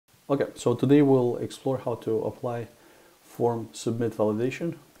Okay, so today we'll explore how to apply form submit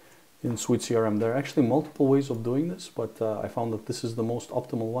validation in suiteCRM. There are actually multiple ways of doing this, but I found that this is the most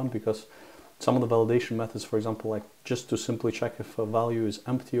optimal one because some of the validation methods, for example, like just to simply check if a value is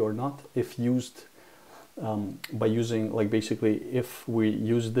empty or not, if used by using, like basically, if we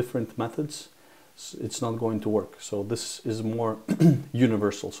use different methods, it's not going to work. So this is more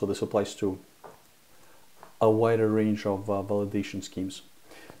universal. So this applies to a wider range of validation schemes.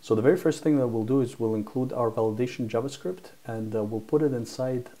 So the very first thing that we'll do is we'll include our validation JavaScript and we'll put it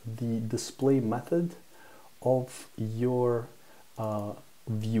inside the display method of your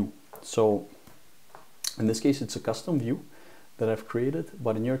view. So in this case, it's a custom view that I've created,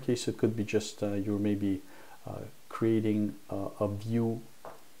 but in your case, it could be just you're maybe creating a view,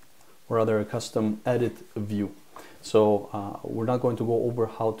 or rather a custom edit view. So we're not going to go over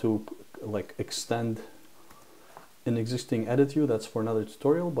how to like extend an existing edit view. That's for another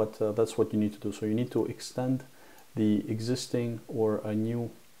tutorial, but that's what you need to do. So you need to extend the existing or a new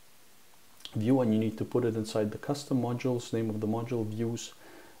view, and you need to put it inside the custom modules, name of the module, views,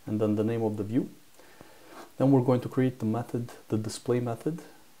 and then the name of the view. Then we're going to create the method, the display method,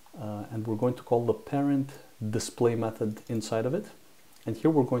 and we're going to call the parent display method inside of it. And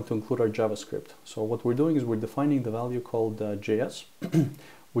here we're going to include our JavaScript. So what we're doing is we're defining the value called JS,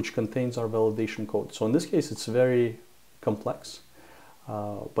 which contains our validation code. So in this case, it's very complex,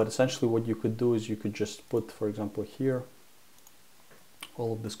 but essentially what you could do is you could just put, for example, here,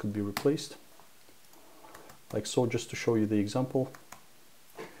 all of this could be replaced, like so, just to show you the example.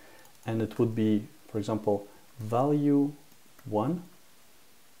 And it would be, for example, value 1.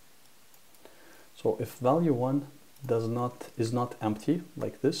 So if value 1 is not empty,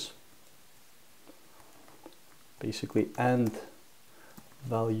 like this, basically, and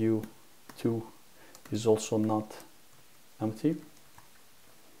value 2 is also not empty,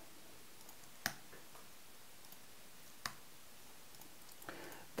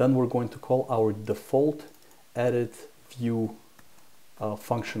 then we're going to call our default edit view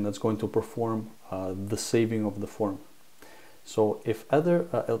function that's going to perform the saving of the form. So if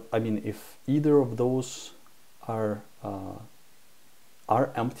if either of those are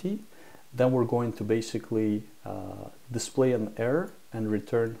empty, then we're going to basically display an error and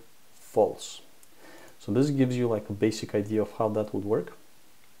return false. So this gives you like a basic idea of how that would work.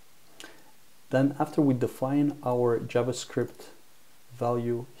 Then after we define our JavaScript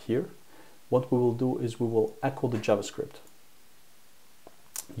value here, what we will do is we will echo the JavaScript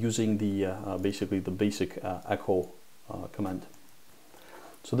using the basically the basic echo command.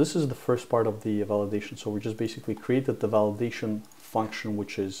 So this is the first part of the validation. So we just basically created the validation function,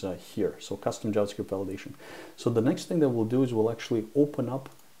 which is here. So custom JavaScript validation. So the next thing that we'll do is we'll actually open up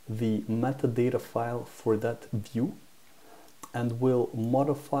the metadata file for that view, and we'll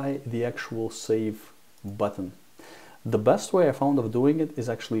modify the actual save button. The best way I found of doing it is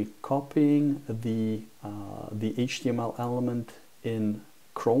actually copying the HTML element in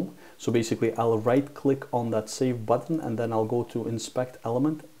Chrome. So basically I'll right click on that save button and then I'll go to inspect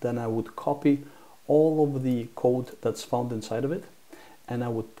element. Then I would copy all of the code that's found inside of it, and I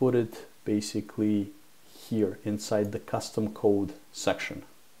would put it basically here inside the custom code section,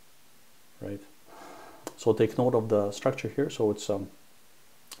 right? So take note of the structure here. So it's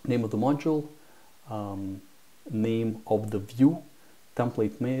name of the module, name of the view,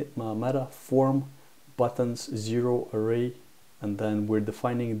 template meta, form, buttons, 0, array, and then we're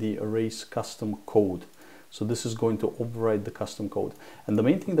defining the array's custom code. So this is going to override the custom code. And the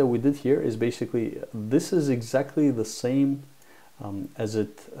main thing that we did here is basically, this is exactly the same as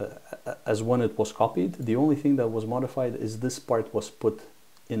when it was copied. The only thing that was modified is this part was put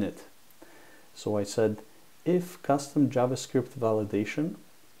in it. So I said, if custom JavaScript validation,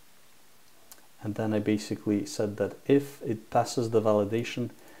 and then I basically said that if it passes the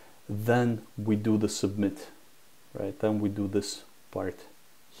validation, then we do the submit. Right, then we do this part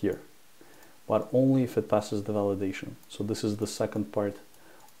here, but only if it passes the validation. So this is the second part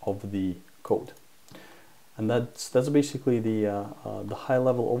of the code, and that's basically the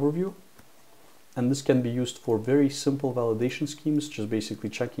high-level overview. And this can be used for very simple validation schemes, just basically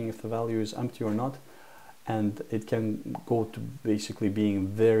checking if the value is empty or not. And it can go to basically being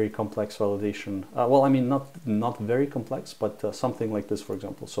very complex validation. Well, I mean, not very complex, but something like this, for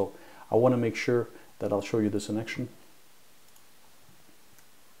example. So I want to make sure that I'll show you this in action.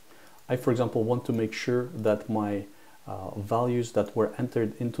 I, for example, want to make sure that my values that were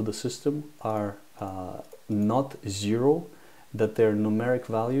entered into the system are not 0, that they're numeric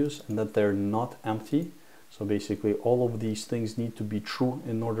values, and that they're not empty. So basically all of these things need to be true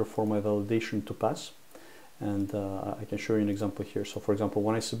in order for my validation to pass. and I can show you an example here. So for example,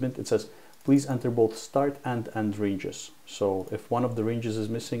 when I submit, it says, please enter both start and end ranges. So if one of the ranges is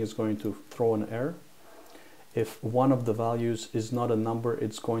missing, it's going to throw an error. If one of the values is not a number,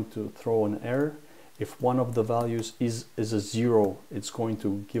 it's going to throw an error. If one of the values is a 0, it's going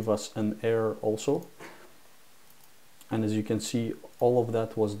to give us an error also. And as you can see, all of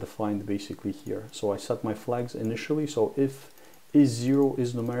that was defined basically here. So I set my flags initially. So if is0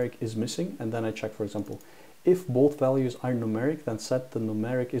 is numeric is missing, and then I check, for example, if both values are numeric, then set the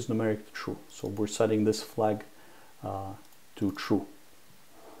numeric is numeric to true. So we're setting this flag to true.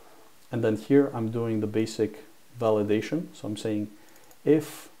 And then here I'm doing the basic validation. So I'm saying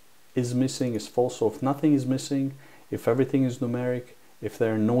if is missing is false. So if nothing is missing, if everything is numeric, if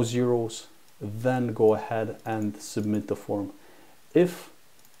there are no zeros, then go ahead and submit the form. If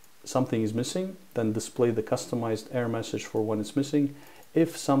something is missing, then display the customized error message for when it's missing.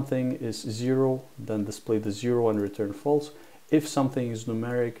 If something is 0, then display the 0 and return false. If something is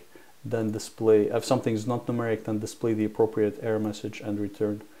numeric, then display, if something is not numeric, then display the appropriate error message and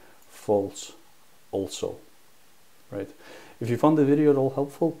return false also, right? If you found the video at all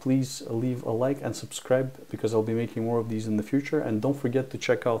helpful, please leave a like and subscribe, because I'll be making more of these in the future. And don't forget to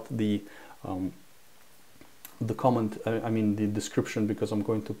check out the description, because I'm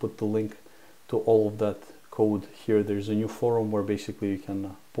going to put the link to all of that code here. There's a new forum where basically you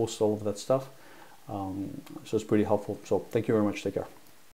can post all of that stuff. So it's pretty helpful. So thank you very much. Take care.